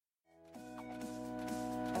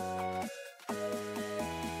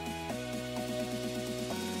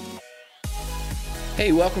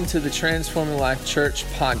Hey, welcome to the Transforming Life Church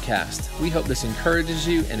podcast. We hope this encourages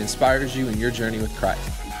you and inspires you in your journey with Christ.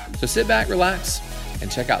 So sit back, relax,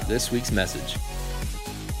 and check out this week's message.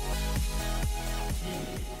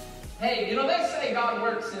 Hey, they say God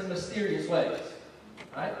works in mysterious ways,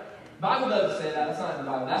 right? The Bible doesn't say that. That's not in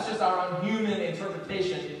the Bible. That's just our own human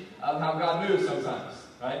interpretation of how God moves sometimes,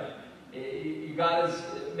 right? God has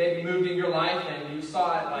maybe moved in your life and you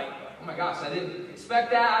saw it like, oh my gosh, I didn't expect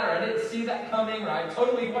that, or I didn't see that coming, or I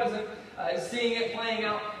totally wasn't seeing it playing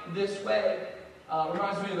out this way.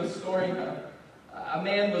 Reminds me of the story. A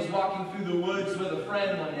man was walking through the woods with a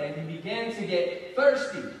friend one day, and he began to get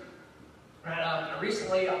thirsty.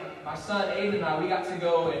 Recently, my son Aiden and I, we got to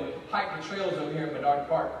go and hike the trails over here in Bedard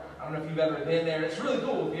Park. I don't know if you've ever been there. It's really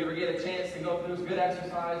cool if you ever get a chance to go through. It's good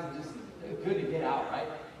exercise and just good to get out, right?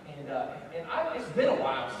 It's been a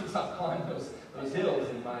while since I've climbed those hills,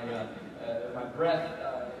 and my breath,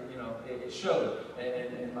 it showed,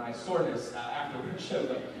 and my soreness afterwards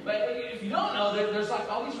showed up. But if you don't know, there's like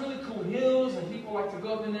all these really cool hills, and people like to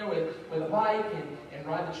go up in there with a bike and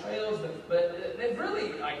ride the trails. But they've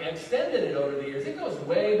really extended it over the years. It goes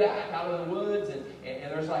way back out of the woods, and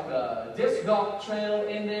there's like a disc golf trail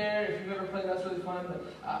in there. If you've ever played, that's really fun.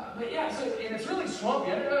 But yeah, and it's really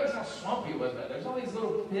swampy. I didn't realize how swampy it was. There's all these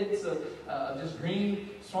little bits of just green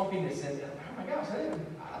swampiness, and oh my gosh,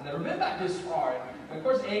 I've never been back this far. And of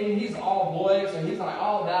course, Aiden, he's all boy, so he's like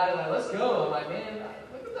all about it. Like, let's go. I'm like, man,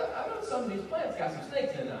 look at that. I know some of these plants got some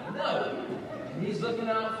snakes in them. I know. And he's looking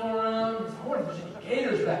out for them. He's like, I wonder if there's any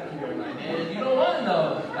gators back here. I'm like, man, you don't want to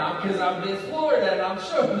know. Because I'm in Florida, and I'm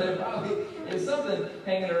sure there probably is something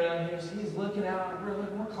hanging around here. So he's looking out.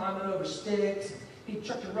 We're climbing over sticks. He's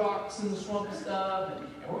chucking rocks in the swamp and stuff.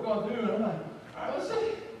 And we're going through, and I'm like, all right, let's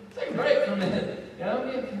take a break for a minute.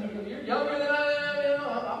 You're younger than I am.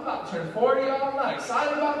 I'm about to turn 40, y'all. I'm not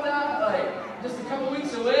excited about that. Just a couple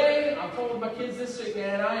weeks away. I told my kids this week,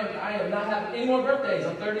 man, I am not having any more birthdays.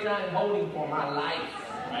 I'm 39 and holding for my life.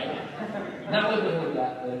 Right? Not looking forward to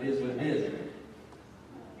that, but it is what it is.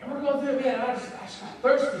 And we're going through it, man. I just got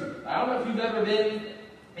thirsty. I don't know if you've ever been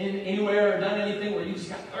in anywhere or done anything where you just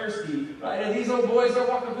got thirsty, right? And these old boys are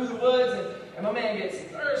walking through the woods, and my man gets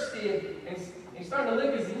thirsty, and he's starting to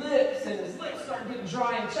lick his lips, and his lips start getting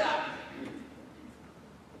dry and chapped.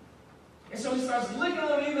 And so he starts licking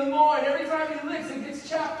them even more, and every time he licks, it gets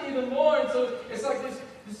chapped even more. And so it's like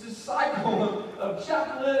this cycle of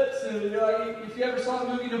chapped lips. And if you ever saw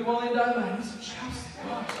the movie Napoleon Dynamite, he's some chapstick.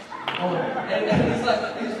 And he's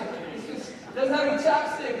like, he doesn't have any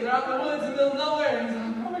chapstick, and they're out in the woods in the middle of nowhere. And he's like,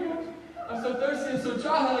 oh my gosh, I'm so thirsty and so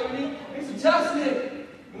dry. Like, I need some chapstick.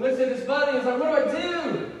 He looks at his buddy and he's like, what do I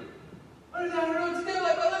do? I don't know what to do.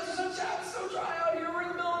 Like, my lips are so chapped, it's so dry out here. We're in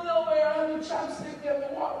the middle of nowhere. I have no chapstick. We have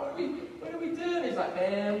no water. What do we do? And he's like,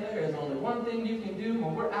 man, there is only one thing you can do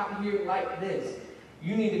when we're out here like this.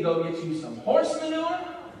 You need to go get you some horse manure,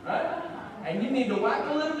 right? And you need to whack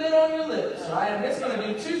a little bit on your lips, right? And it's going to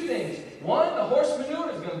do two things. One, the horse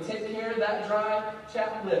manure is going to take care of that dry,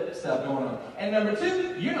 chapped lip stuff going on. And number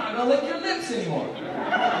two, you're not going to lick your lips anymore.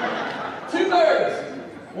 Two birds,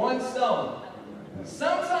 one stone.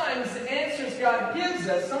 Sometimes the answers God gives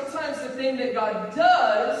us, sometimes the thing that God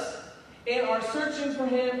does in our searching for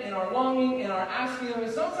Him, in our longing, in our asking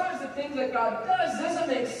Him, sometimes the things that God does doesn't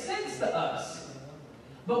make sense to us.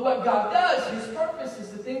 But what God does, His purpose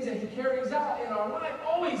is the things that He carries out in our life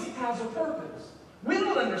always has a purpose. We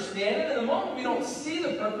don't understand it. In the moment we don't see the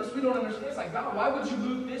purpose, we don't understand. It's like, God, why would you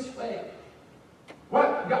move this way?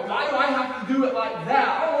 God, why do I have to do it like that?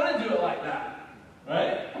 I don't want to do it like that.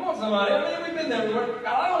 Right? Come on, somebody. I mean, we've been there. God,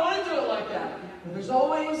 I don't want to do it like that. But there's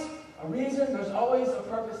always a reason. There's always a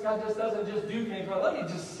purpose. God just doesn't just do things. Let me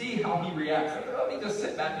just see how He reacts. Let me just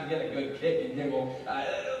sit back and get a good kick and giggle.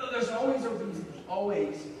 There's always a reason. There's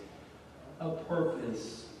always a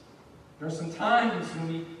purpose. There's some times when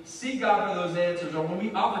we seek God for those answers, or when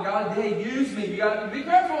we offer God, hey, use me. You got to be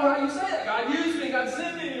careful how you say it. God, use me. God,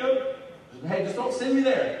 send me. Hey, just don't send me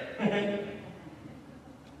there.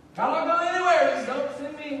 God, I'll go anywhere. Just don't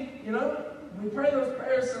send me. We pray those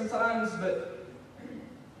prayers sometimes, but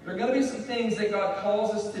there are going to be some things that God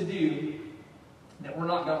calls us to do that we're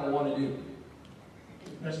not going to want to do.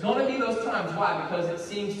 There's going to be those times. Why? Because it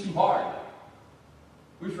seems too hard.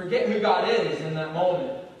 We forget who God is in that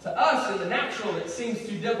moment. To us, in the natural, it seems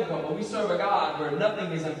too difficult, but we serve a God where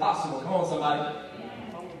nothing is impossible. Come on, somebody.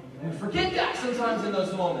 And we forget that sometimes in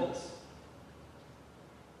those moments.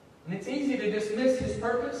 And it's easy to dismiss His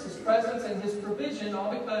purpose, His presence, and His provision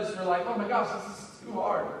all because you're like, oh my gosh, this is too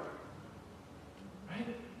hard. Right?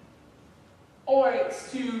 Or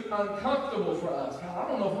it's too uncomfortable for us. God, I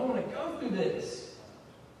don't know if I want to go through this.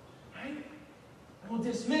 Right? We'll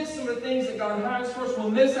dismiss some of the things that God has for us. We'll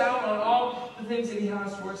miss out on all the things that He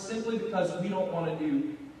has for us simply because we don't want to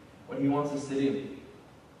do what He wants us to do.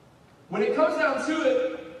 When it comes down to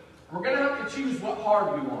it, we're going to have to choose what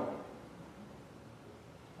hard we want.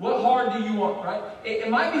 What hard do you want, right? It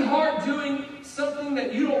might be hard doing something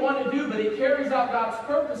that you don't want to do, but it carries out God's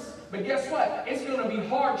purpose. But guess what? It's going to be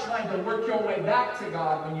hard trying to work your way back to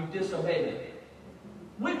God when you've disobeyed Him.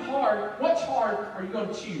 Which hard are you going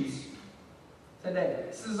to choose today?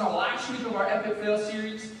 This is our last week of our Epic Fail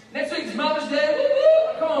series. Next week's Mother's Day.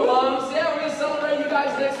 Woo-hoo! Come on, moms. Yeah, we're going to celebrate you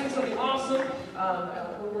guys next week. It's going to be awesome.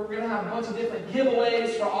 We're going to have a bunch of different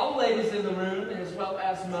giveaways for all the ladies in the room, as well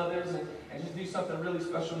as mothers, and just do something really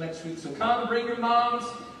special next week. So come, bring your moms,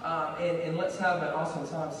 and let's have an awesome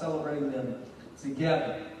time celebrating them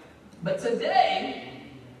together. But today,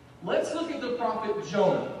 let's look at the prophet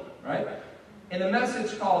Jonah, right? In a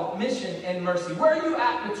message called Mission and Mercy. Where are you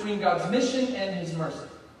at between God's mission and His mercy?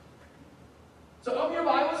 So open your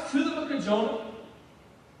Bibles to the book of Jonah.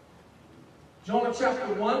 Jonah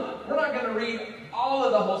chapter 1. We're not going to read all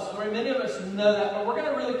of the whole story. Many of us know that, but we're going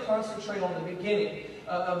to really concentrate on the beginning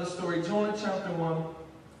of the story. Jonah chapter 1,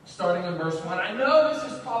 starting in verse 1. I know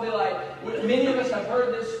this is probably like, many of us have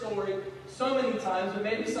heard this story so many times, but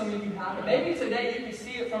maybe some of you haven't. Maybe today you can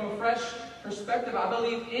see it from a fresh perspective. I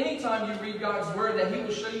believe anytime you read God's Word that He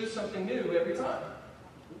will show you something new every time.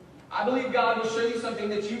 I believe God will show you something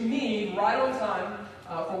that you need right on time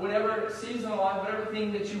for whatever season of life, whatever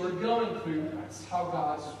thing that you are going through. That's how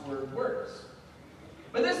God's Word works.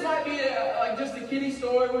 But this might be like just a kiddie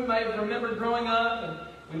story we might remember growing up, and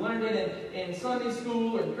we learned it in Sunday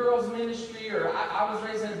school or girls' ministry, or I was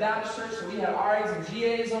raised in a Baptist church, so we had RAs and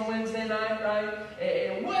GAs on Wednesday night, right?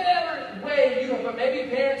 And whatever way you have, but maybe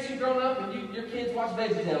parents, you've grown up and your kids watch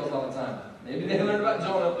VeggieTales all the time. Maybe they learned about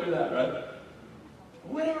Jonah through that, right?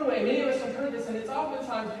 Whatever way, many of us have heard this, and it's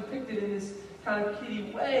oftentimes depicted in this kind of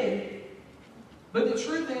kiddie way. But the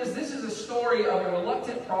truth is, this is a story of a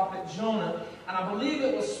reluctant prophet, Jonah, and I believe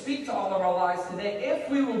it will speak to all of our lives today if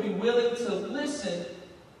we will be willing to listen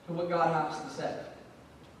to what God has to say.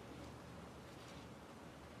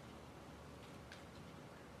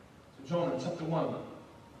 So Jonah chapter 1,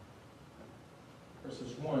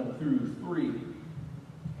 verses 1 through 3.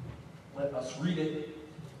 Let us read it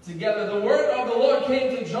together. The word of the Lord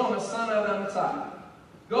came to Jonah, son of Amittai.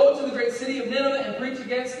 Go to the great city of Nineveh and preach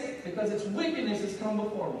against it, because its wickedness has come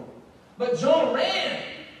before me. But Jonah ran.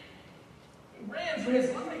 He ran for his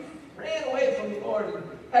life. Ran away from the Lord and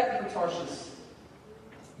headed for Tarshish.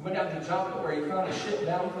 He went down to Joppa, where he found a ship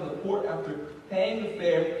bound for the port. After paying the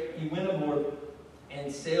fare, he went aboard and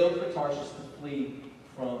sailed for Tarshish to flee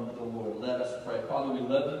from the Lord. Let us pray. Father, we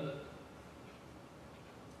love you.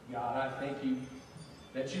 God, I thank you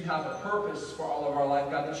that you have a purpose for all of our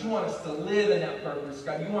life, God, that you want us to live in that purpose,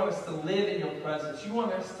 God. You want us to live in your presence. You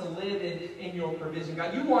want us to live in your provision,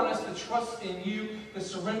 God. You want us to trust in you, to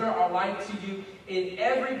surrender our life to you in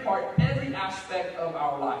every part, every aspect of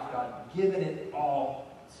our life, God, giving it all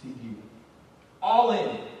to you. All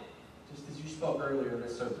in, just as you spoke earlier in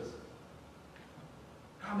this service.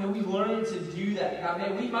 God, may we learn to do that. God,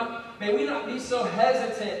 may we not be so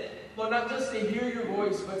hesitant, Lord, not just to hear your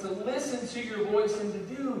voice, but to listen to your voice and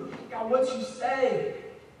to do, God, what you say.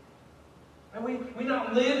 And we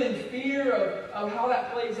not live in fear of how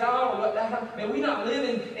that plays out or what that happens. May we not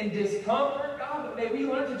live in discomfort, God, but may we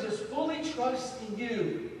learn to just fully trust in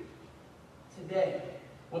you today.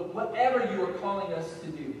 Whatever you are calling us to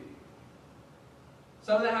do.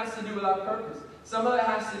 Some of that has to do with our purpose. Some of it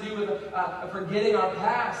has to do with forgetting our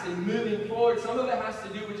past and moving forward. Some of it has to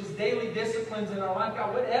do with just daily disciplines in our life.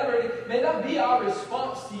 God, whatever it is, may that be our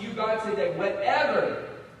response to you, God, today. Whatever,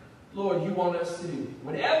 Lord, you want us to do.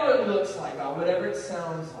 Whatever it looks like, God, whatever it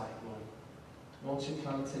sounds like, Lord, won't you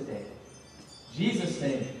come today? In Jesus'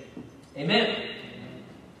 name, amen.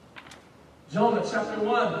 Jonah chapter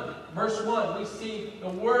 1, verse 1, we see the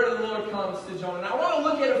word of the Lord comes to Jonah. Now I want to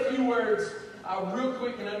look at a few words real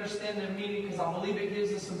quick and understand their meaning, because I believe it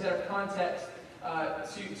gives us some better context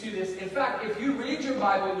to this. In fact, if you read your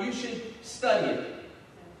Bible, you should study it.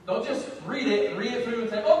 Don't just read it through and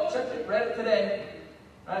say, oh, check it, read it today.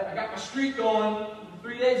 Right? I got my streak going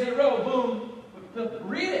 3 days in a row, boom.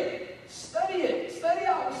 Read it. Study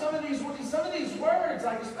out some of these words, because some of these words,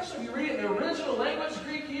 like especially if you read it in the original language,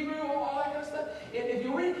 Greek, Hebrew, all that kind of stuff, if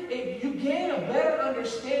you read it, you gain a better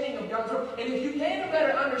understanding of God's Word. And if you gain a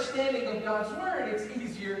better understanding of God's Word, it's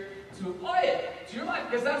easier to apply it to your life,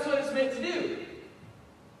 because that's what it's meant to do.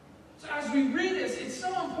 So as we read this, it's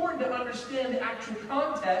so important to understand the actual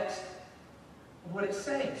context of what it's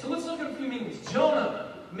saying. So let's look at a few meanings.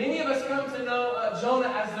 Jonah Many of us come to know Jonah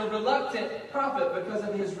as the reluctant prophet because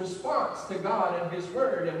of his response to God and his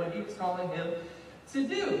word and what he was calling him to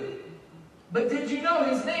do. But did you know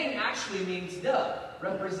his name actually means dove,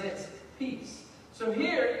 represents peace. So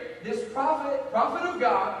here, this prophet of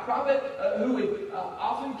God, who would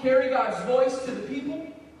often carry God's voice to the people.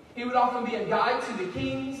 He would often be a guide to the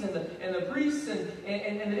kings and the priests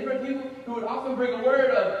and the different people who would often bring a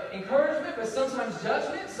word of encouragement, but sometimes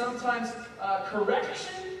judgment, sometimes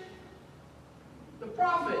correction. The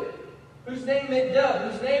prophet, whose name meant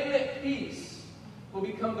dove, whose name meant peace, will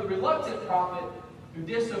become the reluctant prophet who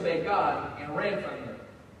disobeyed God and ran from him.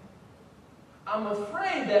 I'm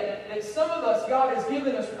afraid that some of us, God has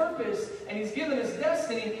given us purpose and He's given us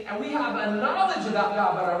destiny, and we have a knowledge about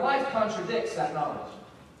God, but our life contradicts that knowledge.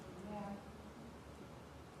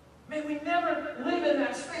 Man, we never live in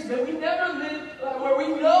that space. Man, we never live where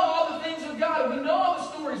we know all the things of God, and we know all the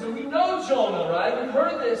stories, and we know Jonah, right? We've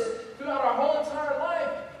heard this throughout our whole entire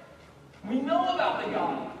life. We know about the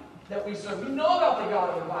God that we serve. We know about the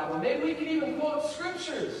God of the Bible. Maybe we can even quote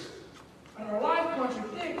scriptures, but our life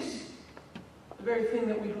contradicts the very thing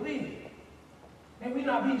that we believe. May we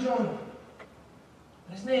not be Jonah.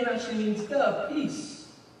 His name actually means dove, peace.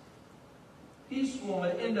 Peaceful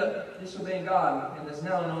would end up disobeying God and is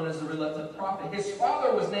now known as the reluctant prophet. His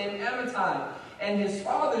father was named Amittai, and his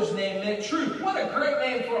father's name meant truth. What a great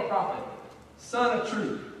name for a prophet. Son of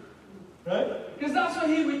truth. Right? Because that's what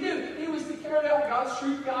he would do. He was to carry out God's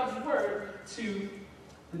truth, God's word to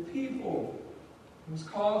the people. He was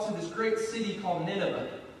called to this great city called Nineveh.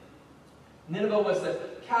 Nineveh was the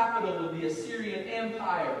capital of the Assyrian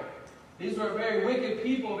Empire. These were very wicked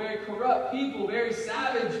people, very corrupt people, very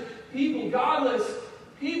savage people, godless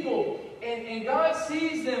people. And God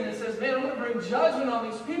sees them and says, man, I'm going to bring judgment on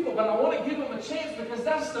these people, but I want to give them a chance because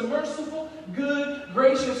that's the merciful, good,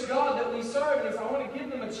 gracious God that we serve. And he says, I want to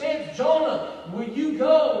give them a chance. Jonah, will you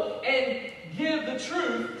go and give the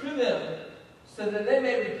truth to them so that they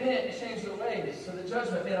may repent and change their ways, so the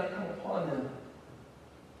judgment may not come upon them?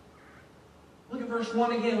 Look at verse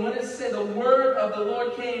 1 again. What does it say? The word of the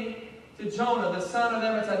Lord came to Jonah, the son of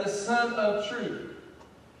Amittai, the son of truth.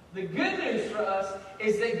 The good news for us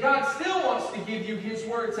is that God still wants to give you His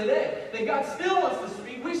word today. That God still wants to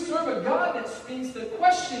speak. We serve a God that speaks. The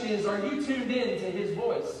question is, are you tuned in to His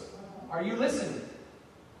voice? Are you listening?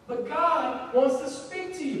 But God wants to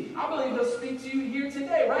speak to you. I believe He'll speak to you here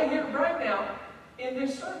today, right here, right now, in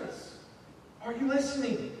this service. Are you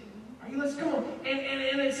listening? Are you listening? Come on.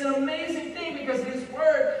 And it's an amazing thing because His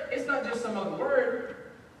word, it's not just some other word.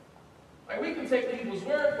 Like, we can take people's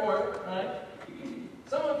word for it, right?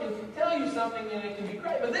 Someone can tell you something and it can be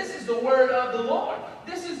great. But this is the word of the Lord.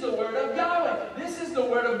 This is the word of Yahweh. This is the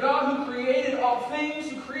word of God who created all things,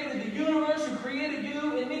 who created the universe, who created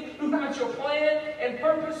you and me, who got your plan and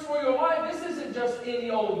purpose for your life. This isn't just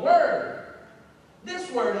any old word.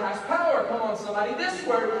 This word has power. Come on, somebody. This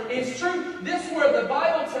word is truth. This word, the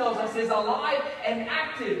Bible tells us, is alive and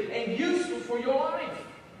active and useful for your life.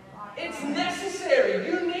 It's necessary.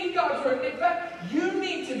 You need God's word. In fact, you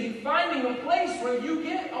need to be finding a place where you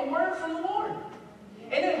get a word from the Lord.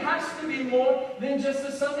 And it has to be more than just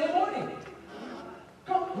a Sunday morning.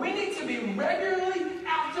 Come, we need to be regularly,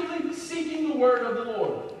 actively seeking the word of the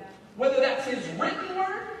Lord. Whether that's His written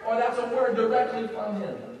word or that's a word directly from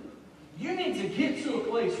Him. You need to get to a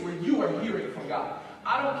place where you are hearing from God.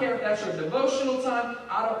 I don't care if that's your devotional time.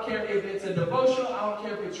 I don't care if it's a devotional. I don't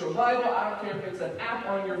care if it's your Bible. I don't care if it's an app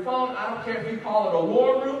on your phone. I don't care if you call it a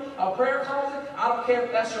war room, a prayer closet. I don't care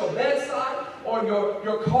if that's your bedside or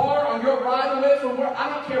your car on your ride away from work. I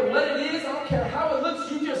don't care what it is. I don't care how it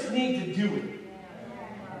looks. You just need to do it.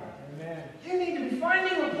 Amen. You need to be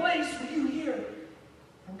finding a place where you hear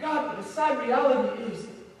from God. But the sad reality is there's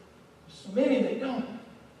so many that don't.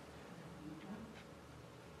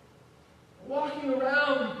 Walking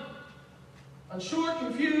around, unsure,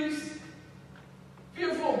 confused,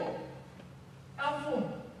 fearful,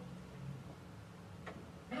 doubtful,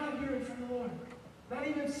 not hearing from the Lord, not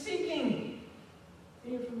even seeking to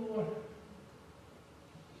hear from the Lord.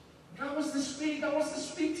 God wants to speak. God wants to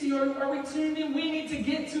speak to you. Are we tuned in? We need to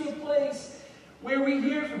get to a place where we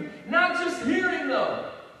hear from Him. Not just hearing, though,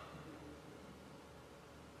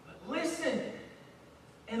 but listen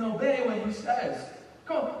and obey what He says.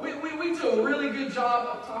 Come on, we do a really good job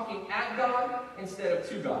of talking at God instead of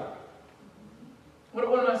to God. What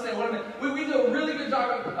am I saying? We do a really good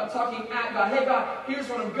job of talking at God. Hey, God, here's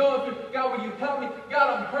what I'm going through. God, will you help me?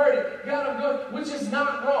 God, I'm hurting. God, I'm going, which is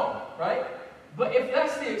not wrong, right? But if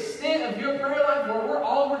that's the extent of your prayer life where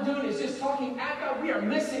all we're doing is just talking at God, we are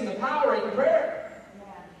missing the power in prayer.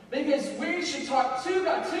 Because we should talk to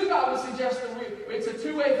God. To God would suggest that it's a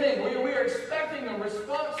two-way thing. We are expecting a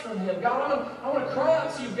response from Him. God, I want to cry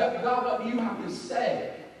out to you. God, what do you have to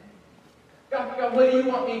say? God, what do you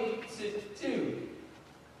want me to do?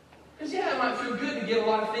 Because, yeah, it might feel good to get a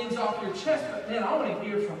lot of things off your chest, but, man, I want to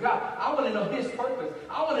hear from God. I want to know His purpose.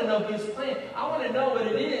 I want to know His plan. I want to know what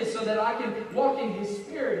it is so that I can walk in His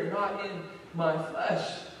Spirit and not in my flesh.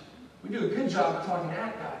 We do a good job of talking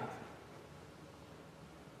at God.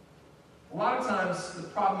 A lot of times, the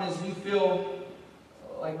problem is we feel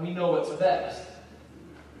like we know what's best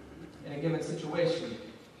in a given situation.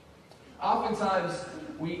 Oftentimes,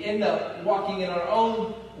 we end up walking in our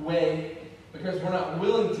own way because we're not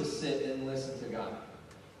willing to sit and listen to God.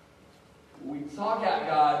 We talk at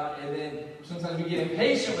God, and then sometimes we get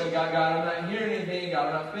impatient with God. God, I'm not hearing anything. God,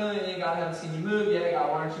 I'm not feeling anything. God, I haven't seen you move yet. God,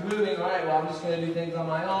 why aren't you moving? All right, well, I'm just going to do things on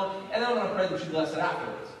my own, and then I'm going to pray that you bless it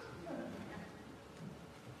afterwards.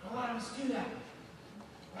 A lot of us do that.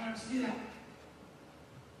 A lot of us do that.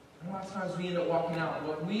 And a lot of times we end up walking out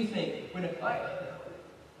what we think.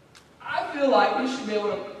 I feel like we should be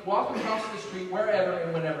able to walk across the street wherever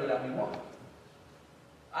and whenever that we want.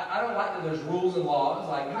 I don't like that there's rules and laws.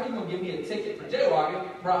 Like, how are you going to give me a ticket for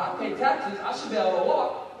jaywalking? Bro, I pay taxes. I should be able to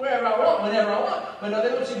walk wherever I want, whenever I want. But no,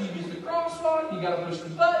 they want you to use the crosswalk. You got to push the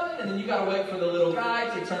button, and then you got to wait for the little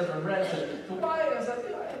guy to turn from red to white. And I was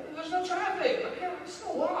like, there's no traffic. I'm just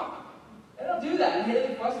going to walk. They don't do that. And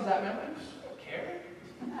Haley fusses at me. I'm like, I just don't care.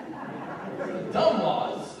 It's a dumb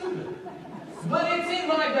law. It's stupid. But it's in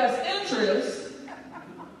my best interest.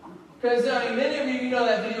 Because, many of you know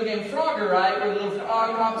that video game Frogger, right? Where the little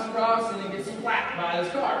frog hops across and then gets splat by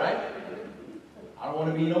his car, right? I don't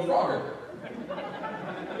want to be no Frogger.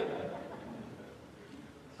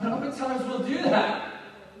 But oftentimes we'll do that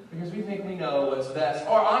because we think we know what's best.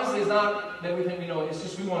 Or honestly, it's not that we think we know, it's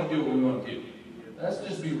just we want to do what we want to do. Let's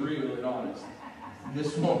just be real and honest.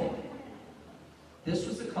 This morning, this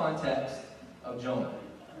was the context of Jonah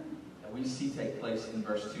that we see take place in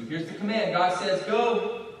verse 2. Here's the command. God says,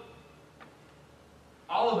 go.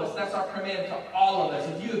 All of us, that's our command to all of us.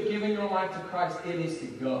 If you have given your life to Christ, it is to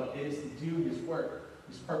go. It is to do His work,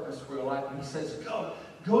 His purpose for your life. And He says, go.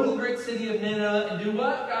 Go to the great city of Nineveh and do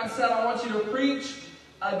what? God said, I want you to preach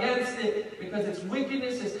against it because its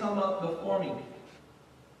wickedness has come up before me.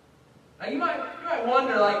 Now you might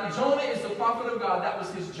wonder, like, Jonah is the prophet of God. That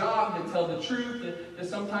was his job, to tell the truth, to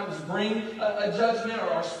sometimes bring a judgment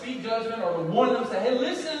or speak judgment or to warn them, say, hey,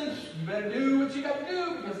 listen, you better do what you got to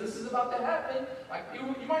do because this is about to happen. Like,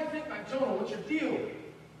 you might think, like, Jonah, what's your deal?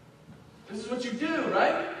 This is what you do,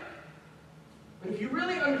 right? But if you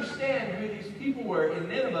really understand who these people were in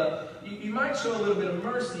Nineveh, you might show a little bit of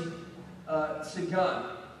mercy to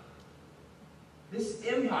God. This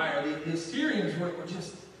empire, the Assyrians were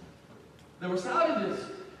just... They were savages.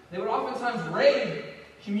 They would oftentimes raid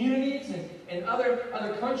communities and other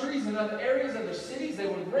countries and other areas, other cities. They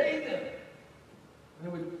would raid them. And they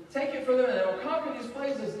would take it from them, and they would conquer these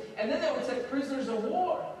places. And then they would take prisoners of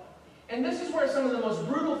war. And this is where some of the most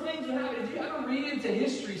brutal things would happen. If you ever read into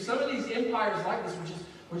history, some of these empires like this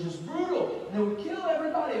were just brutal. And they would kill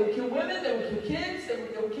everybody. They would kill women. They would kill kids.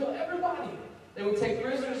 They would kill everybody. They would take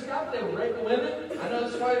prisoners captive. They would rape the women. I know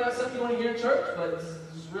this is probably not something you want to hear in church, but this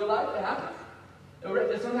is real life. It happened.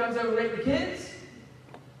 Sometimes they would rape the kids.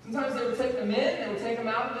 Sometimes they would take the men. They would take them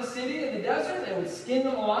out of the city in the desert. They would skin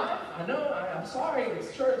them alive. I know. I'm sorry.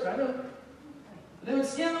 It's church. I know. But they would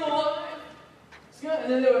skin them alive.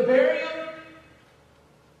 And then they would bury them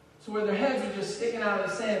to where their heads were just sticking out of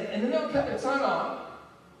the sand. And then they would cut their tongue off,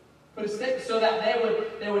 put a stick so that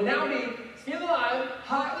they would now be skinned alive,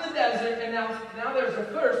 hot in the desert, and now there's a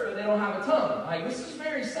thirst, but they don't have a tongue. Like, this is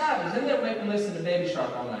very savage. Then they would make them listen to Baby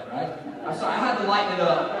Shark all night, right? I'm sorry, I had to lighten it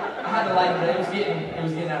up. It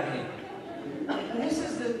was getting out of hand. And this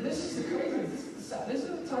is the craziness. This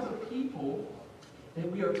is the type of people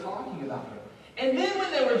that we are talking about here. And then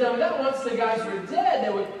when they were done with that, once the guys were dead,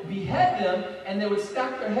 they would behead them, and they would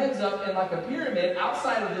stack their heads up in like a pyramid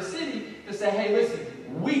outside of the city to say, hey, listen,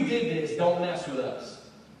 we did this, don't mess with us.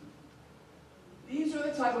 These are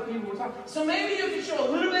the type of people we're talking about. So maybe you could show a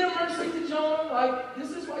little bit of mercy to Jonah. Like,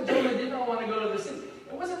 this is why Jonah did not want to go to the city.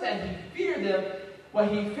 It wasn't that he feared them. What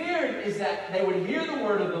he feared is that they would hear the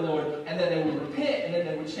word of the Lord, and then they would repent, and then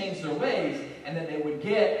they would change their ways, and then they would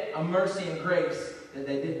get a mercy and grace that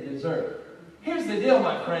they didn't deserve. Here's the deal,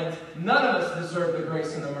 my friends. None of us deserve the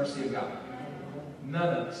grace and the mercy of God. None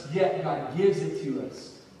of us. Yet God gives it to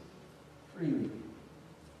us freely.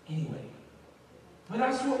 Anyway. But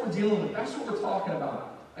that's what we're dealing with. That's what we're talking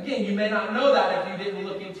about. Again, you may not know that if you didn't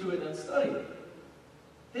look into it and study it.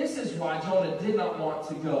 This is why Jonah did not want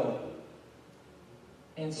to go.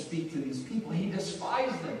 and speak to these people. He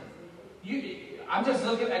despised them. I'm just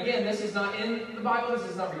looking, again, this is not in the Bible, this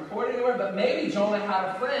is not recorded anywhere, but maybe Jonah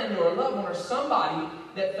had a friend or a loved one or somebody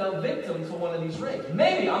that fell victim to one of these raids.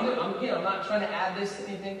 Maybe, I'm not trying to add this to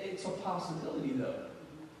anything, it's a possibility though.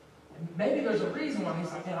 And maybe there's a reason why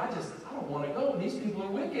he's like, man, I don't want to go. These people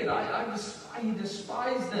are wicked. He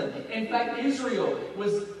despised them. In fact, Israel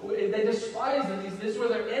they despised them. These were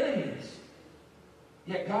their enemies.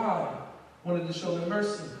 Yet God wanted to show them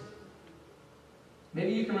mercy.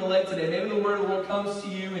 Maybe you can relate today. Maybe the word of the Lord comes to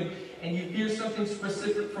you and you hear something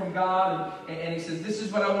specific from God and He says, this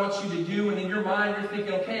is what I want you to do. And in your mind you're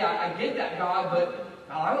thinking, okay, I get that, God, but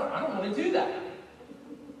I don't want to do that.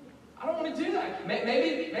 I don't want to do that.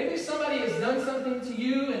 Maybe somebody has done something to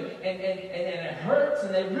you and it hurts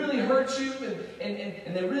and they really hurt you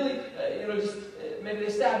and they really, maybe they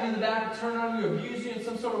stab you in the back and turn on you, abuse you in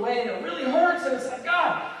some sort of way and it really hurts and it's like,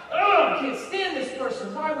 God, I can't stand this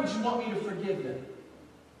person. Why would you want me to forgive them?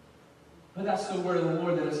 But that's the word of the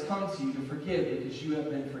Lord that has come to you to forgive because you have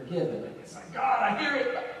been forgiven. And it's like, God, I hear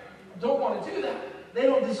it. I don't want to do that. They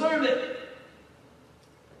don't deserve it.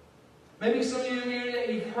 Maybe some of you here,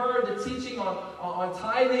 you've heard the teaching on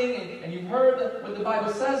tithing, and you've heard what the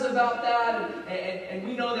Bible says about that, and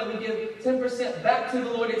we know that we give 10% back to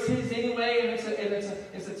the Lord. It's His anyway, and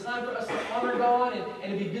it's a time for us to honor God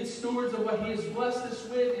and to be good stewards of what He has blessed us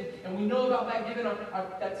with. And we know about that, giving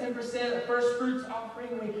that 10%, the first fruits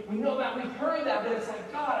offering. We know that, we've heard that, but it's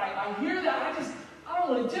like, God, I hear that. I don't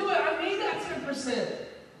want to do it. I need that 10%.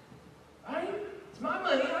 Right? It's my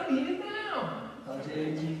money. I need it now. And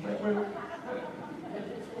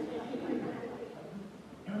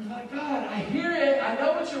I was like, God, I hear it. I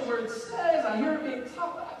know what your word says. I hear it being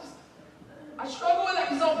taught. I struggle with that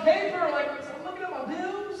because on paper, I'm looking at my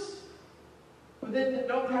bills. But then,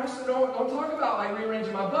 Pastor, don't talk about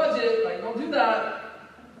rearranging my budget. Don't do that.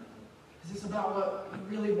 Because it's about what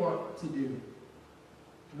we really want to do. Do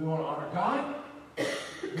we want to honor God? Or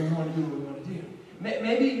do we want to do what we want to do?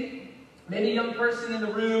 Maybe a young person in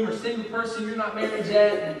the room or single person, you're not married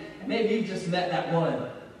yet, and maybe you just met that one.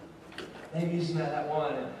 Maybe you just met that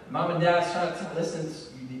one. And Mom and Dad's trying to tell, listen,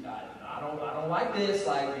 I don't like this.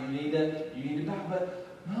 You need to die. But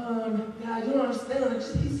Mom, Dad, you don't understand.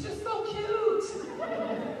 He's just so cute.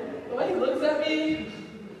 The way he looks at me.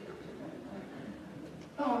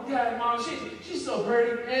 Oh, Dad, Mom, she's so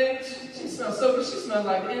pretty. And she smells so good. She smells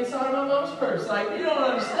like the inside of my mom's purse. You don't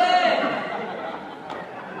understand.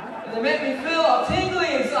 And they make me feel all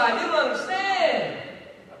tingly inside. You don't understand.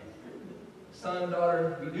 Son,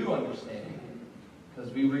 daughter, we do understand.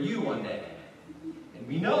 Because we were you one day. And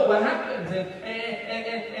we know what happens.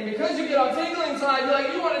 And because you get all tingly inside,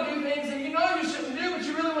 you want to do things that you know you shouldn't do, but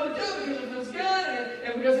you really want to do because it feels good.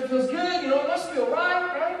 And because it feels good, it must feel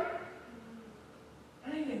right?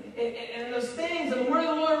 And those things, and the word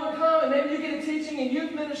of the Lord will come, and maybe you get a teaching in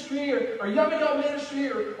youth ministry or young adult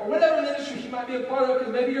ministry or whatever ministry you might be a part of,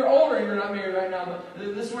 because maybe you're older and you're not married right now.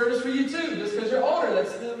 But this word is for you too. Just because you're older, that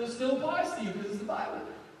still applies to you because it's the Bible.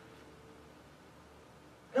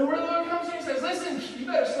 And the word of the Lord comes to you and says, listen, you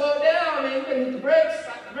better slow it down. You better hit the brakes,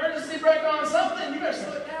 emergency brake on something. You better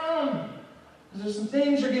slow it down. Because there's some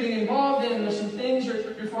things you're getting involved in, and there's some things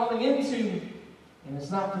you're falling into, and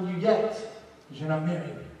it's not for you yet. Because you're not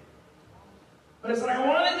married. But it's I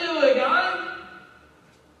want to do it, God.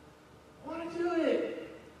 I want to do it.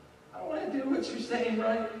 I want to do what you're saying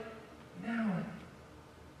right now.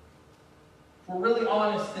 If we're really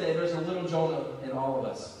honest today, there's a little Jonah in all of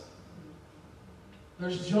us.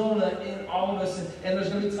 There's Jonah in all of us. And there's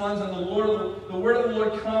going to be times when the word of the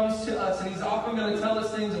Lord comes to us, and He's often going to tell us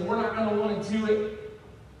things, and we're not going to want to do it.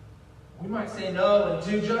 We might say no and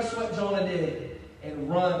do just what Jonah did and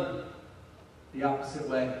run the opposite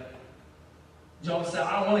way. Jonah said,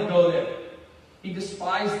 I don't want to go there. He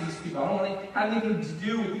despised these people. I don't want to have anything to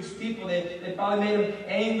do with these people. They probably made him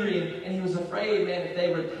angry, and he was afraid, man, if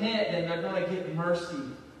they repent, then they're going to get mercy.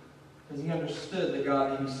 Because he understood the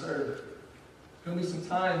God that he served. There's going to be some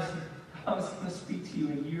times God's going to speak to you,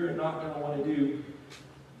 and you're not going to want to do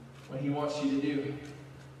what He wants you to do.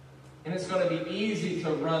 And it's going to be easy to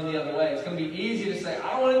run the other way. It's going to be easy to say,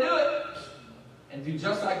 I don't want to do it. And do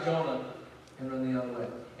just like Jonah and run the other way.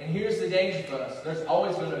 And here's the danger for us. There's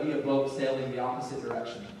always going to be a boat sailing the opposite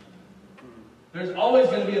direction. There's always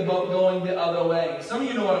going to be a boat going the other way. Some of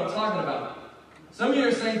you know what I'm talking about. Some of you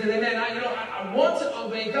are saying today, man, I want to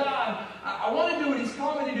obey God. I want to do what He's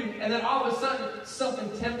called me to do. And then all of a sudden,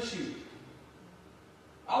 something tempts you.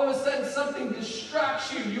 All of a sudden, something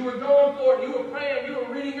distracts you. You were going for it. You were praying. You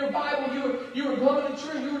were reading your Bible. You were going to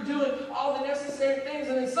church. You were doing all the necessary things.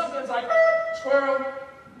 And then something's like, squirrel.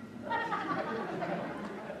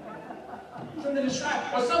 Something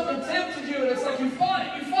distracted. Or something tempted you, and it's like you fought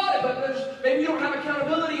it, but maybe you don't have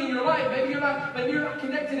accountability in your life. Maybe you're not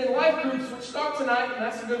connected in life groups, which start tonight, and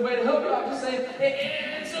that's a good way to help you out. Just saying,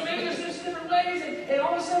 and so maybe there's just different ways, and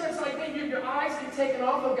all of a sudden it's like maybe your eyes get taken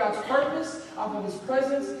off of God's purpose, off of His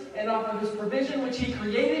presence, and off of His provision, which He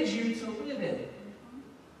created you to live in. It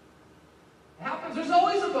happens. There's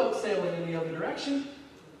always a boat sailing in the other direction.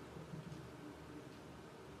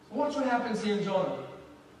 So watch what happens here in Jonah.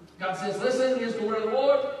 God says, listen, here's the word of the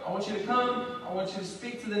Lord. I want you to come. I want you to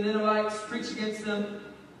speak to the Ninevites, preach against them,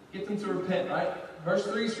 get them to repent, right? Verse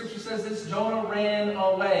 3, Scripture says this, Jonah ran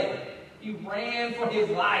away. He ran for his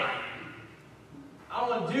life. I don't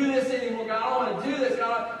want to do this anymore, God. I don't want to do this,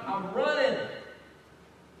 God. I'm running.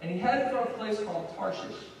 And he headed for a place called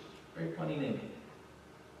Tarshish. Very funny name.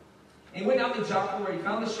 And he went down to Joppa where he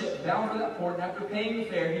found the ship bound for that port. And after paying the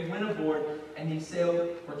fare, he went aboard and he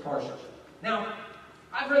sailed for Tarshish. Now,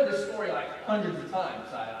 I've read this story like hundreds of times.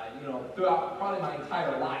 Throughout probably my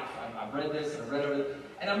entire life. I've read this and I've read it.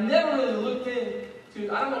 And I've never really looked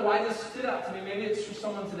into, I don't know why this stood out to me. Maybe it's for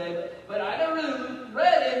someone today. But I never really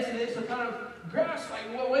read into this to kind of grasp,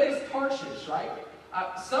 like, what is Tarshish, right?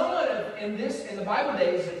 Someone in the Bible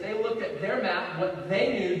days, if they looked at their map, what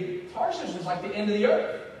they knew, Tarshish was like the end of the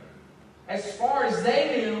earth. As far as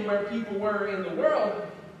they knew where people were in the world,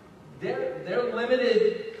 their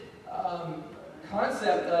limited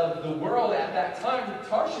concept of the world at that time,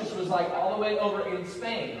 Tarshish was like all the way over in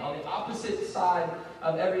Spain, on the opposite side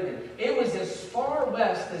of everything. It was as far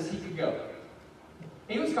west as he could go.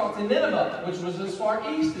 He was called to Nineveh, which was as far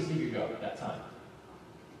east as he could go at that time.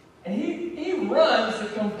 And he runs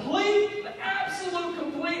the absolute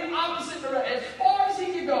complete opposite direction. As far as he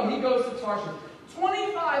could go, he goes to Tarshish.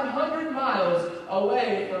 2,500 miles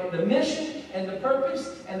away from the mission and the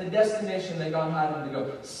purpose and the destination that God had him to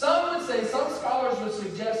go. Some scholars would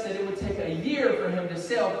suggest that it would take a year for him to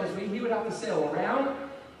sail, because he would have to sail around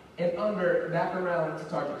and back around to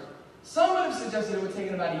Tarshish. Some would have suggested it would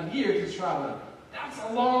take about a year to travel. That's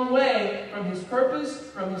a long way from his purpose,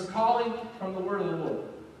 from his calling, from the word of the Lord.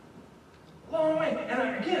 Long way. And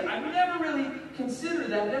I've never really considered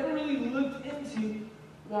that, never really looked into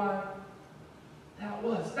why that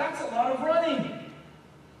was. That's a lot of running.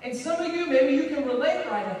 And some of you, maybe you can relate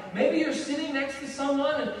right now. Maybe you're sitting next to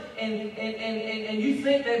someone and you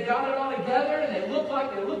think they've got it all together, and they look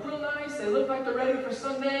real nice, they look like they're ready for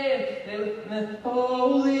Sunday, and they're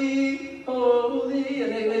holy, holy,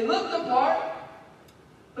 and they look the part,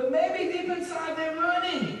 but maybe deep inside they're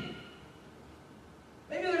running.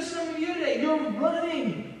 Maybe there's some of you today, you're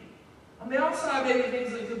running. On the outside, maybe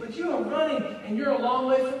things like that, but you are running, and you're a long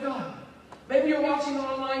way from God. Maybe you're watching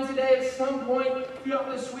online today at some point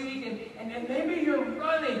throughout this week, and maybe you're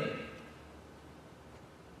running.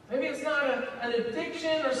 Maybe it's not an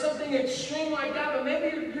addiction or something extreme like that, but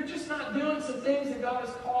maybe you're just not doing some things that God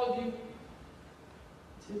has called you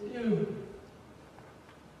to do.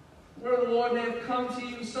 The word of the Lord may have come to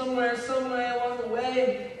you somewhere, some way along the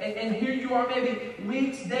way, and here you are maybe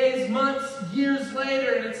weeks, days, months, years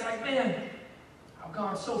later, and it's like, man, I've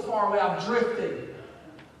gone so far away, I've drifted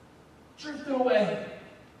away.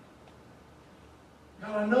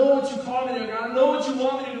 God, I know what you called me to do. God, I know what you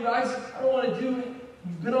want me to do. I don't want to do it.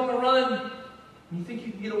 You've been on the run, and you think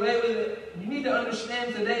you can get away with it. You need to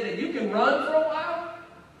understand today that you can run for a while,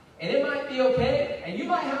 and it might be okay, and you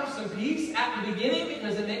might have some peace at the beginning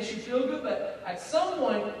because it makes you feel good, but at some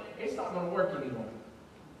point, it's not going to work anymore.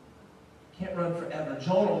 You can't run forever.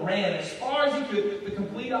 Jonah ran as far as he could, the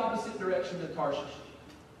complete opposite direction to Tarshish.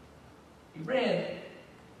 He ran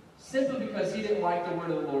simply because he didn't like the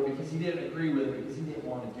word of the Lord, because he didn't agree with it, because he didn't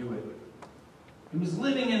want to do it. He was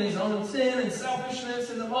living in his own sin and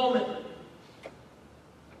selfishness in the moment.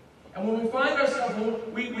 And when we find ourselves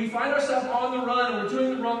on the run and we're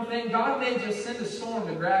doing the wrong thing, God may just send a storm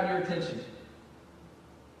to grab your attention.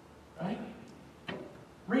 Right?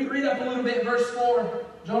 Read up a little bit, verse 4.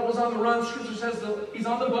 Jonah was on the run. Scripture says he's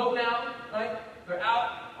on the boat now. Right? They're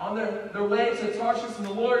out on their way to Tarshish, and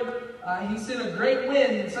the Lord, he sent a great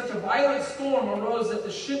wind, and such a violent storm arose that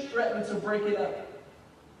the ship threatened to break it up.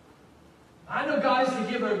 I know God is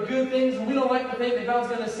to give her good things, and we don't like to think that God's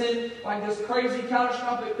going to send like this crazy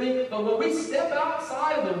catastrophic thing, but when we step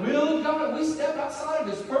outside of the will of God, we step outside of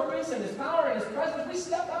His purpose and His power and His presence, we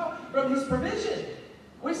step out from His provision.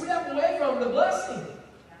 We step away from the blessing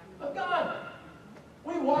of God.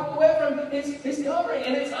 We walk away from His covering,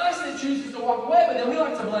 and it's us that chooses to walk away, but then we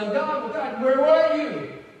like to blame God. Well, God, where were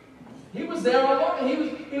you? He was there all along.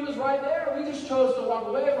 He was right there. We just chose to walk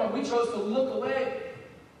away from Him. We chose to look away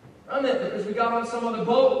from it because we got on some other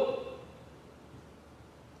boat.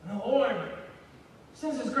 And the Lord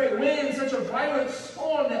Since this great wind, such a violent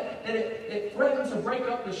storm that it threatened to break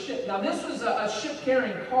up the ship. Now, this was a ship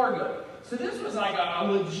carrying cargo. So this was like a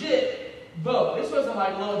legit boat. This wasn't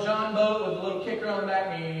like a little John boat with a little kicker on the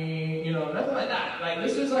back, nothing like that. Like,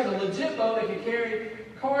 this was like a legit boat that could carry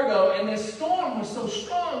cargo, and this storm was so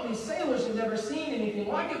strong, these sailors had never seen anything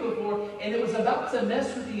like it before, and it was about to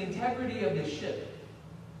mess with the integrity of this ship.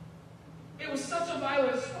 It was such a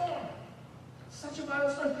violent storm. Such a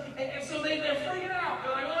violent storm. And so they're freaking out.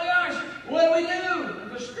 They're like, oh my gosh, what do we do?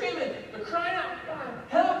 They're screaming. They're crying out, God,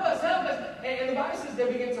 help us, help us. And the Bible says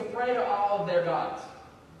they begin to pray to all of their gods.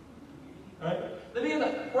 Right? They begin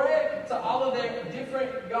to pray to all of their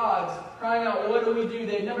different gods, crying out, what do we do?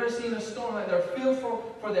 They've never seen a storm like they're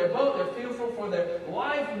fearful for their boat. They're fearful for their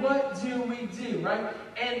life. What do we do? Right?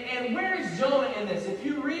 And where is Jonah in this? If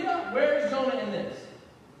you read up, where is Jonah in this?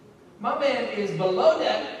 My man is below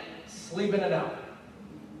deck, sleeping it out.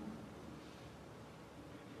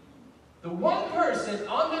 The one person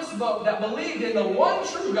on this boat that believed in the one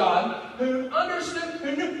true God, who understood,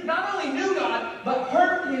 who not only knew God, but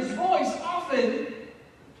heard his voice often,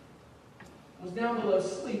 was down below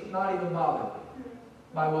asleep, not even bothered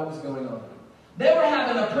by what was going on. They were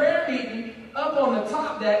having a prayer meeting up on the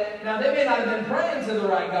top deck. Now, they may not have been praying to the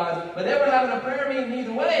right gods, but they were having a prayer meeting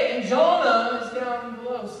either way, and Jonah is down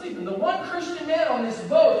below sleeping. The one Christian man on this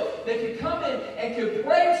boat that could come in and could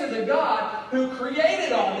pray to the God who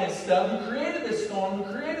created all this stuff, who created the storm,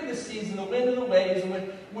 who created the seas and the wind and the waves,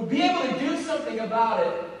 and would be able to do something about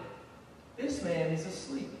it, this man is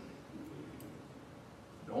asleep.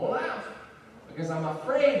 Don't laugh, because I'm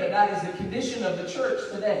afraid that is the condition of the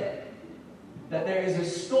church today. That there is a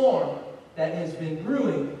storm that has been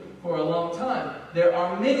brewing for a long time. There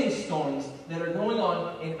are many storms that are going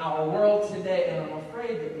on in our world today, and I'm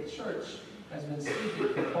afraid that the church has been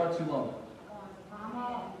sleeping for far too long.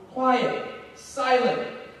 Quiet, silent,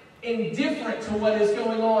 indifferent to what is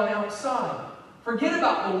going on outside. Forget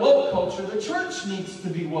about the woke culture. The church needs to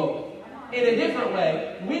be woke in a different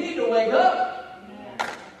way. We need to wake up.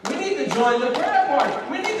 We need to join the prayer party.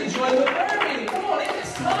 We need to join the prayer meeting. Come on,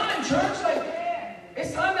 it's time, church.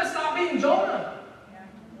 It's time to stop being Jonah.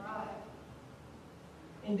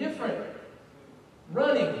 Indifferent.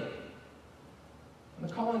 Running from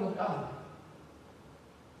the calling of God.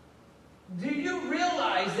 Do you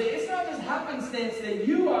realize that it's not just happenstance that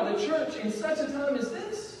you are the church in such a time as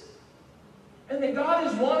this? And that God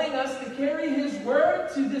is wanting us to carry His word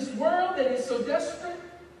to this world that is so desperate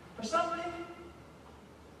for something?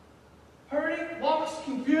 Hurting, lost,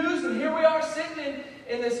 confused, and here we are sitting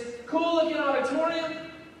in this cool-looking auditorium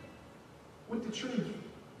with the truth.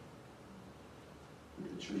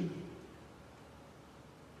 With the truth.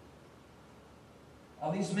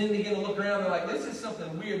 All these men begin to look around, they're like, this is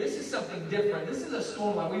something weird, this is something different, this is a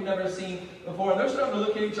storm like we've never seen before. And they're starting to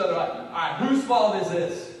look at each other like, all right, whose fault is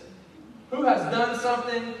this? Who has done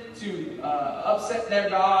something to upset their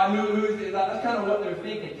God? That's kind of what they're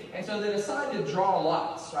thinking. And so they decide to draw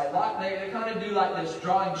lots, right? They kind of do like this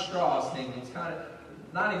drawing straws thing. It's kind of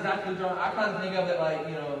not exactly drawing. I kind of think of it like,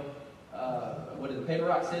 what is it, paper,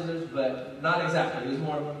 rock, scissors, but not exactly. It was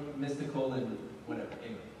more mystical and whatever.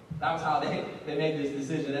 Anyway, that was how they made this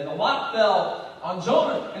decision. And the lot fell on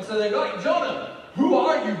Jonah. And so they go, like, Jonah, who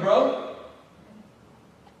are you, bro?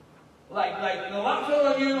 Like the lot fell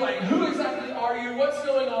on you, like, who exactly are you? What's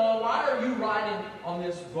going on? Why are you riding on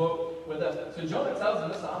this boat with us? So Jonah tells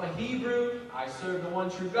them, listen, I'm a Hebrew. I serve the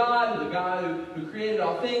one true God, the God who created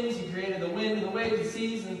all things. He created the wind and the waves and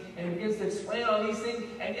seas, and he begins to explain all these things.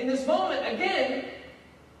 And in this moment, again,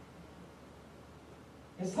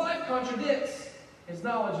 his life contradicts his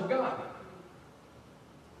knowledge of God.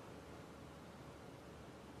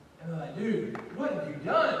 And they're like, dude, what have you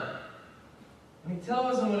done? And he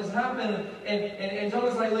tells them what has happened, and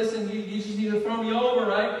Jonah's like, listen, you just need to throw me over,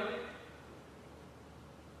 right?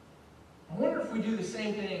 I wonder if we do the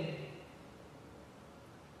same thing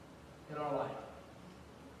in our life.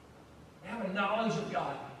 We have a knowledge of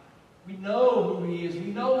God. We know who He is.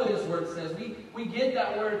 We know what His Word says. We get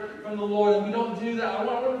that word from the Lord, and we don't do that. I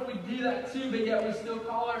wonder if we do that too, but yet we still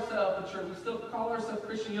call ourselves a church. We still call ourselves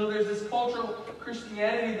Christian. There's this cultural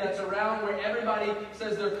Christianity that's around where everybody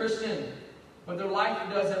says they're Christian, but their life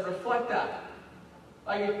doesn't reflect that.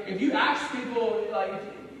 Like, if you ask people, like,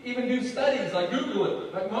 even do studies, like Google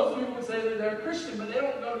it. Like, most people would say that they're a Christian, but they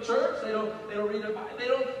don't go to church. They don't read their Bible.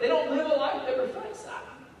 They don't live a life that reflects that.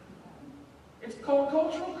 It's called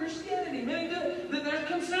cultural Christianity. Many do. There's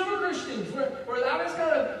consumer Christians, where that is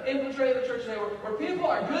kind of infiltrated the church today, where people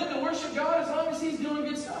are good to worship God as long as He's doing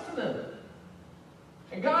good stuff for them.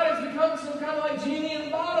 And God has become some kind of like genie in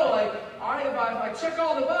a bottle. Like, all right, if I check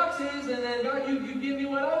all the boxes, and then God, you give me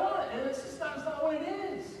what I want. And it's not what it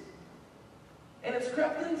is. And it's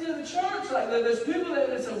crept into the church. Like, there's people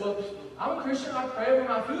that say, well, I'm a Christian, I pray over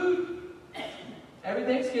my food every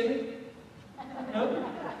Thanksgiving. You know?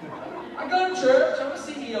 I go to church, I'm a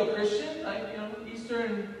CEO Christian, like, you know, Easter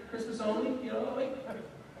and Christmas only, you know, like,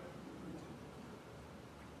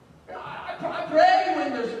 I pray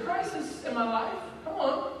when there's a crisis in my life. Come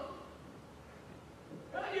on.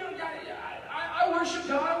 You know, I worship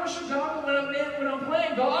God. I worship God when I'm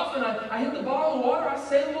playing golf and I hit the ball in the water, I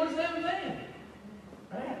say the Lord's name in vain.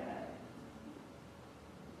 Right?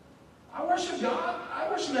 I worship God. I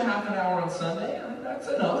worship a half an hour on Sunday. That's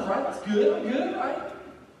enough, right? That's good. I'm good, right?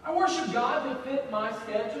 I worship God to fit my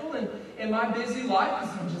schedule and in my busy life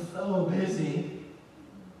because I'm just so busy.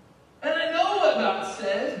 And I know what God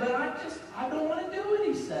says, but I don't want to do what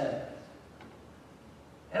He says.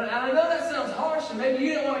 And I know that sounds harsh, and maybe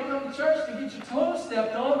you didn't want to come to church to get your toes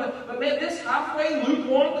stepped on, but man, this halfway,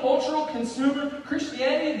 lukewarm, cultural, consumer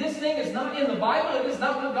Christianity, this thing is not in the Bible. It is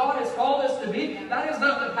not what God has called us to be. That is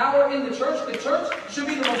not the power in the church. The church should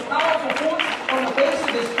be the most powerful force on the face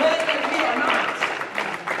of this planet, and we are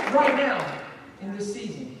not right now in this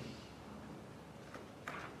season.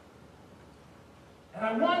 And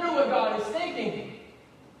I wonder what God is thinking.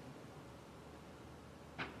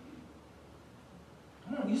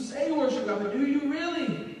 You say you worship God, but do you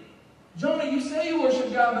really? Jonah, you say you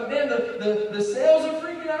worship God, but man, the sails are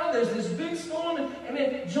freaking out. There's this big storm, and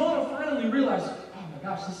man, Jonah finally realized, oh my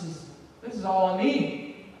gosh, this is all on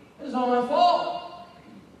me. This is all my fault.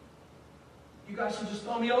 You guys should just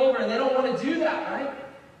throw me over, and they don't want to do that, right?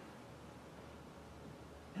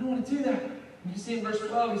 They don't want to do that. You see in verse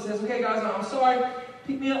 12, he says, okay, guys, I'm sorry.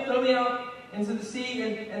 Pick me up, throw me out into the sea,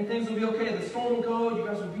 and things will be okay. The storm will go, you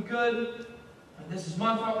guys will be good. This is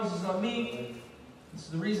my fault, this is on me. This is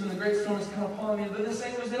the reason the great storm has come upon me. But the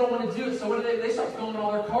same was they don't want to do it. So what do? They start throwing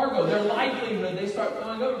all their cargo, their livelihood, they start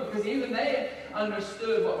throwing over because even they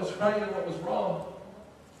understood what was right and what was wrong.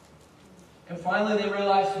 And finally they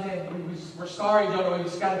realized, man, we're sorry, Jonah. We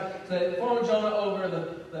just got to throw Jonah over.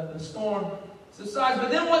 The storm subsides.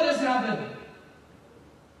 But then what does happen?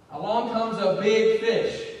 Along comes a big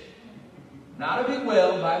fish. Not a big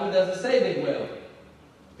whale. The Bible doesn't say big whale.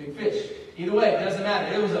 Big fish. Either way, it doesn't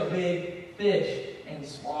matter. It was a big fish. And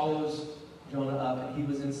swallows Jonah up. And he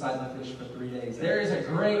was inside the fish for 3 days. There is a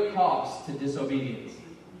great cost to disobedience.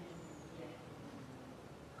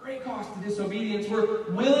 Great cost to disobedience. We're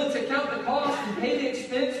willing to count the cost and pay the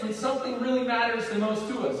expense when something really matters the most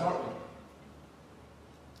to us, aren't we?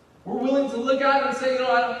 We're willing to look at it and say, you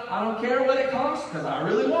know, I don't care what it costs because I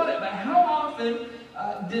really want it. But how often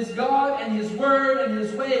does God and His Word and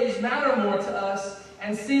His ways matter more to us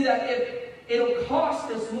and see that it'll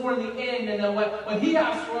cost us more in the end and then what He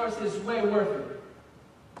has for us is way worth it?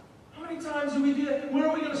 How many times do we do that? When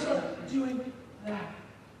are we going to start doing that?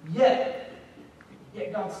 Yet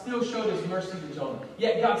God still showed His mercy to Jonah.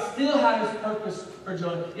 Yet God still had His purpose for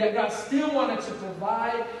Jonah. Yet God still wanted to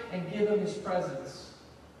provide and give him His presence.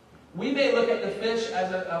 We may look at the fish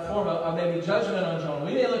as a form of maybe judgment on Jonah.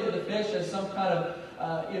 We may look at the fish as some kind of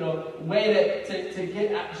way to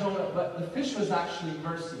get at Jonah, but the fish was actually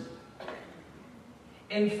mercy.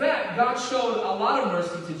 In fact, God showed a lot of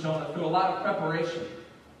mercy to Jonah through a lot of preparation.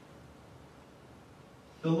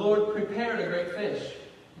 The Lord prepared a great fish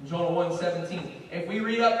in Jonah 1:17. If we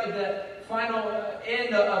read up to the final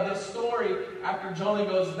end of this story, after Jonah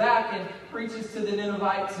goes back and preaches to the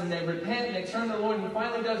Ninevites and they repent and they turn to the Lord, and he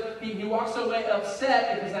finally does, he walks away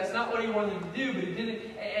upset because that's not what he wanted to do, but he didn't.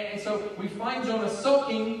 And so we find Jonah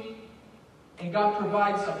sulking, and God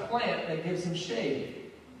provides a plant that gives him shade.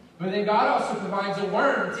 But then God also provides a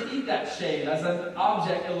worm to eat that shade as an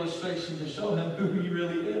object illustration to show him who he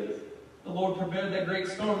really is. The Lord prepared that great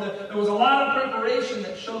storm. There was a lot of preparation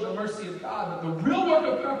that showed the mercy of God, but the real work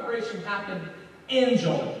of preparation happened in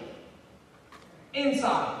Jonah.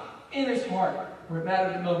 Inside, in his heart, where it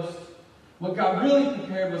mattered the most. What God really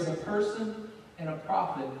prepared was a person and a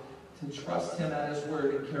prophet to trust Him at His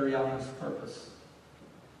word and carry out His purpose.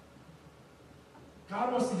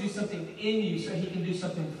 God wants to do something in you so He can do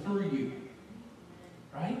something through you.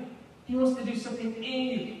 Right? He wants to do something in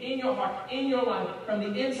you, in your heart, in your life, from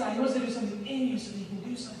the inside. He wants to do something in you so He can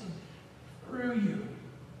do something through you.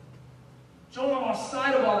 Jonah lost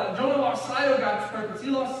sight of all that. Jonah lost sight of God's purpose. He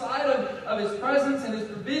lost sight of His presence and His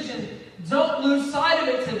provision. Don't lose sight of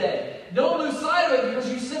it today. Don't lose sight of it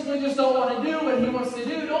because you simply just don't want to do what He wants to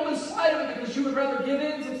do. Don't lose sight of it because you would rather give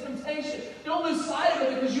in to temptation. Don't lose sight of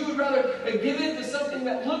it because you would rather give in to something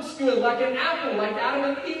that looks good, like an apple, like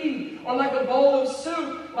Adam and Eve, or like a bowl of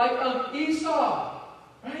soup, like Esau.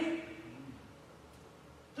 Right?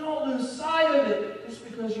 Don't lose sight of it just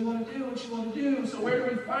because you want to do what you want to do. So where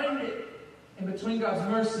do we find it? In between God's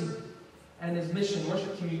mercy and His mission.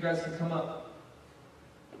 Worship team, you guys can come up.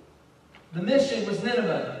 The mission was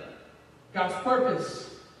Nineveh. God's purpose.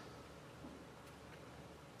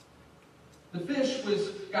 The fish was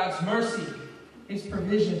God's mercy, His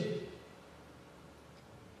provision.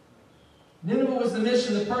 Nineveh was the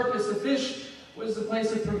mission, the purpose. The fish was the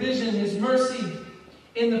place of provision, His mercy.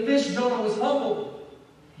 In the fish, Jonah was humbled.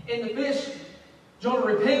 In the fish, Jonah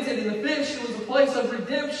repented. In the fish, it was a place of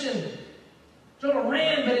redemption. Jonah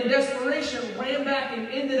ran, but in desperation, ran back and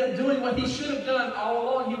ended up doing what he should have done all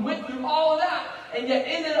along. He went through all of that, and yet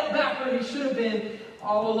ended up back where he should have been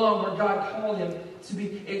all along, where God called him to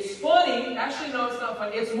be. It's funny, actually no, it's not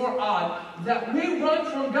funny, it's more odd, that we run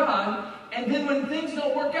from God, and then when things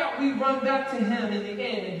don't work out, we run back to Him in the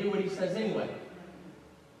end and do what He says anyway.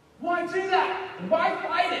 Why do that? Why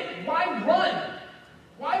fight it? Why run?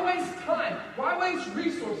 Why waste time? Why waste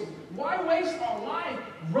resources? Why waste our life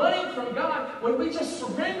running from God when we just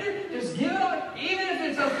surrender, just give it up, even if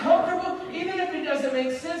it's uncomfortable, even if it doesn't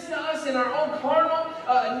make sense to us in our own carnal,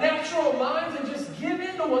 natural minds, and just give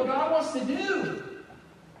in to what God wants to do.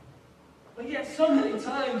 But yet so many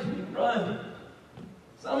times we run.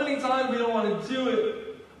 So many times we don't want to do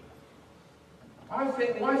it.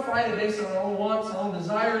 Why fight it based on our own wants, our own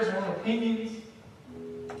desires, our own opinions?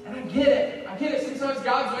 And I get it. I get it. Sometimes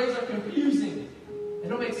God's ways are confusing. They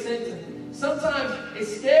don't make sense. And sometimes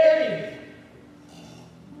it's scary.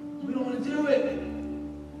 We don't want to do it.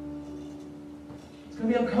 It's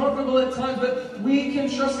going to be uncomfortable at times, but we can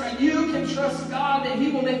trust God. You can trust God that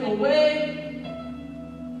He will make a way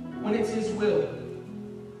when it's His will.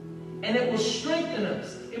 And it will strengthen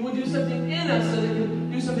us. It will do something in us so that it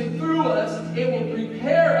can do something through us. It will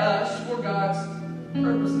prepare us for God's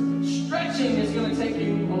purpose. Stretching is going to take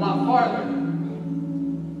you a lot farther.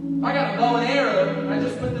 I got a bow and arrow, and I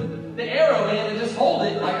just put the arrow in and just hold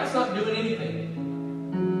it, like that's not doing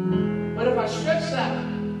anything. But if I stretch that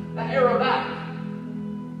arrow back,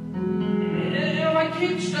 and if I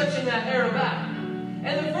keep stretching that arrow back,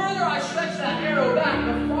 and the further I stretch that arrow back,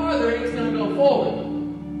 the farther it's going to go forward.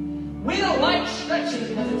 We don't like stretching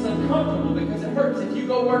because it's uncomfortable, because it hurts. If you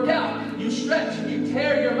go work out, you stretch and you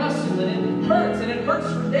tear your muscle and it hurts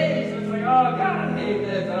for days. And it's like, oh God, I hate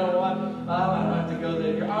this. I don't have to go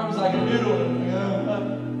there. Your arm's like a noodle.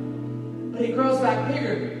 But it grows back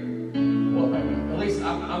bigger. Well, at least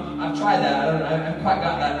I've tried that. I haven't quite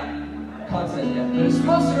got that concept yet. But it's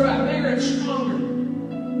supposed to grow back bigger and stronger,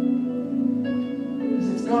 because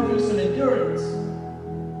it's gone through some endurance.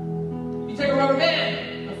 You take a rubber band.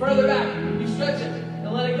 Further back, you stretch it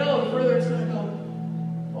and let it go, the further it's going to go.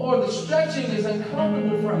 Or the stretching is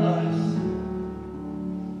uncomfortable for us.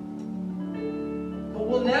 But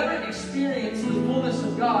we'll never experience the fullness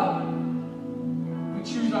of God if we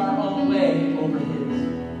choose our own way over His.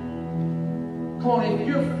 Come on, if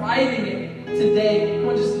you're fighting it today, come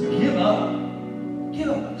on, just give up. Give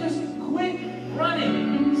up. Just quit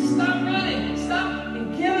running. Stop running. Stop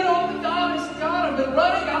and give it all to God. It's God, I've been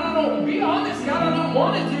running. I don't know. Be honest, God, I don't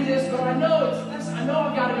want to do this, but I know it's this. I know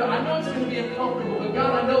I've got to go. I know it's going to be uncomfortable, but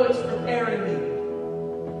God, I know it's preparing me.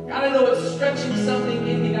 God, I know it's stretching something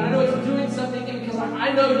in me. God, I know it's doing something in me, because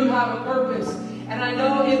I know You have a purpose. And I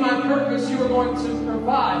know in my purpose You are going to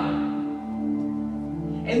provide.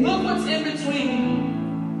 And look what's in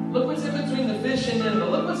between. Look what's in between the fish and Nineveh.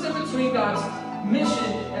 Look what's in between God's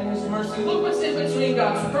mission and His mercy. Look what's in between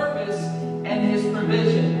God's purpose and His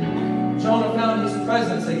provision. Jonah found His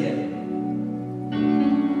presence again.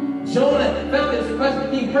 Jonah found His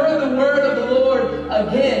presence. He heard the word of the Lord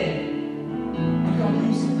again. And God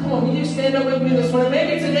used him. Come on, can you stand up with me this morning?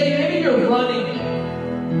 Maybe today, maybe you're running.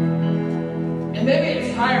 And maybe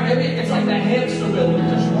it's tired. Maybe it's like that hamster wheel. You're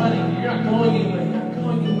just running. You're not going anywhere. You're not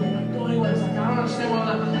going anywhere. You're not going anywhere. It's like, I don't understand why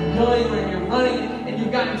I'm not going anywhere. You're running and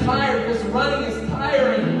you've gotten tired, because running is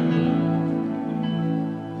tiring.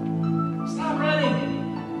 Stop running.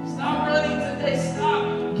 Stop running today. Stop.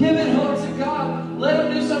 Give it all to God. Let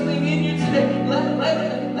Him do something in you today. Let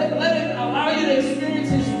Him allow you to experience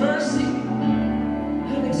His mercy.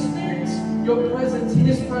 Let Him experience your presence,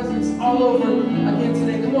 His presence all over again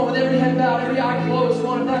today. Come on, with every head bowed, every eye closed. Come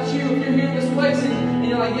on, if that's you, if you're here in this place and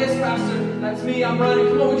you're like, yes, Pastor, that's me, I'm running.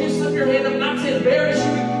 Come on, would you slip your hand up, not to embarrass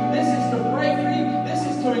you. This is to pray for you. This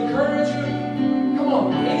is to encourage you. Come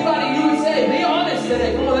on, anybody you would say, be honest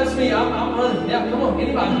today. Come on, that's me, I'm running. Yeah, come on,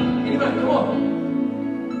 anybody, come on.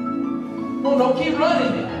 Come on, don't keep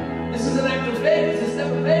running. This is an act of faith. It's a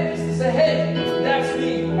step of faith. It's to say, hey, that's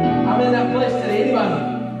me. I'm in that place today.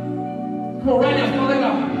 Anybody? Come on, right now, Father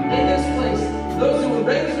God, in this place, those who would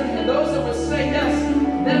raise their hand, those that would say, yes,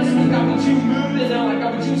 Next week, God, would you move in now?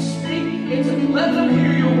 God, would you speak into me? Let them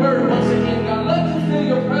hear your word once again, God. Let them feel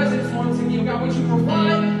your presence once again. God, would you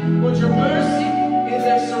provide? Would your mercy is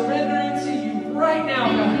their surrendering to you right now,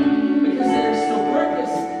 God? Because there is still purpose,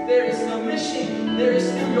 there is still mission, there is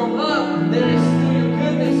still your love, there is still your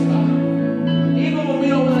goodness, God. Even when we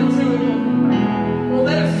don't want to do it, God. Well,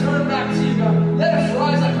 let us turn back to you, God. Let us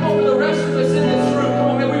rise up. Come on, for the rest of us in this room.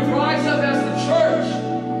 Come on, may we rise up as the church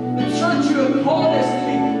you have called us to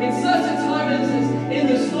be in such a time as this, in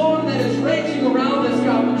the storm that is raging around us,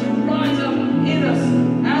 God. Would you rise up in us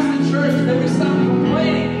as the church, that we stop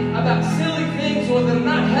complaining about silly things or that are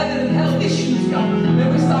not heaven and hell issues, God. May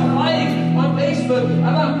we stop fighting on Facebook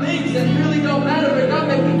about things that really don't matter, but God,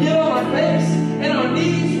 may we get on our face and our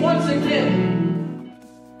knees once again.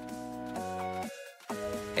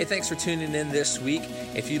 Hey, thanks for tuning in this week.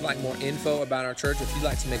 If you'd like more info about our church, if you'd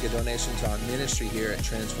like to make a donation to our ministry here at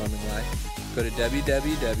Transforming Life, go to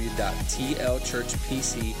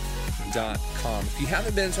www.tlchurchpc.com. If you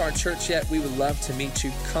haven't been to our church yet, we would love to meet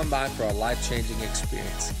you. Come by for a life-changing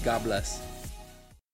experience. God bless.